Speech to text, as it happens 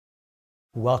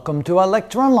Welcome to our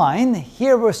lecture online.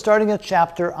 Here we're starting a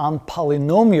chapter on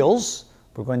polynomials.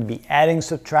 We're going to be adding,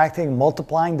 subtracting,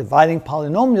 multiplying, dividing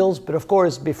polynomials, but of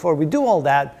course before we do all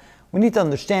that we need to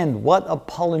understand what a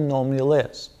polynomial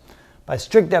is. By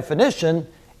strict definition,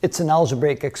 it's an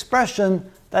algebraic expression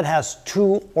that has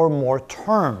two or more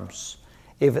terms.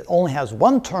 If it only has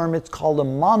one term, it's called a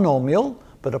monomial,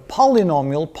 but a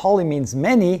polynomial, poly means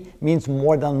many, means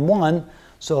more than one.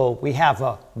 So we have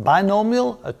a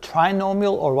binomial, a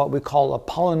trinomial, or what we call a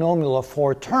polynomial of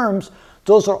four terms.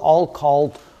 Those are all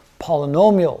called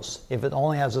polynomials. If it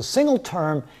only has a single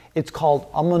term, it's called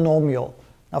a monomial.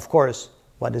 Of course,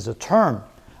 what is a term?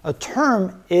 A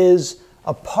term is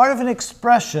a part of an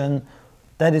expression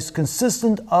that is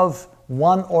consistent of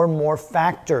one or more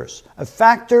factors. A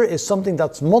factor is something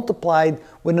that's multiplied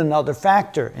with another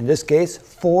factor. In this case,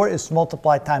 4 is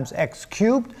multiplied times x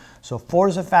cubed. So 4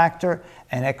 is a factor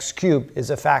and x cubed is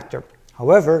a factor.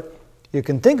 However, you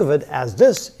can think of it as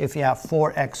this. If you have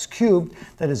 4x cubed,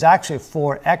 that is actually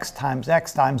 4x times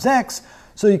x times x.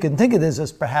 So you can think of this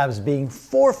as perhaps being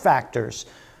 4 factors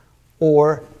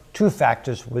or 2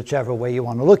 factors, whichever way you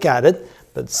want to look at it.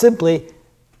 But simply,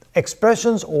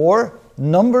 expressions or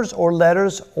numbers or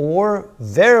letters or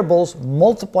variables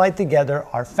multiplied together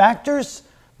are factors.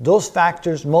 Those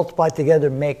factors multiplied together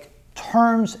make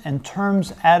terms, and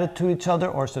terms added to each other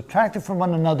or subtracted from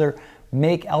one another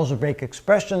make algebraic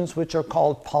expressions, which are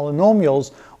called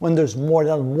polynomials when there's more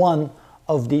than one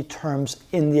of the terms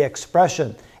in the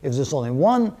expression. If there's only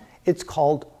one, it's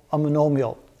called a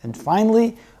monomial. And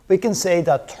finally, we can say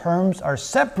that terms are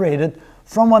separated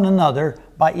from one another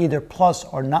by either plus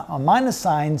or minus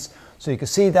signs. So you can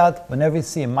see that whenever you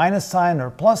see a minus sign or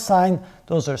a plus sign,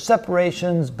 those are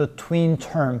separations between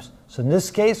terms. So in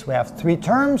this case, we have 3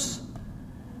 terms.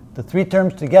 The 3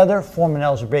 terms together form an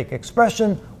algebraic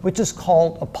expression, which is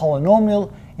called a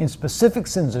polynomial. In specific,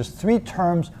 since there's 3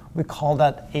 terms, we call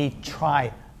that a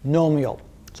trinomial.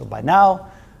 So by now,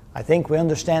 I think we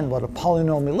understand what a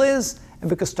polynomial is,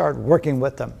 and we can start working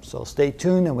with them. So stay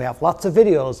tuned, and we have lots of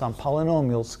videos on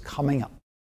polynomials coming up.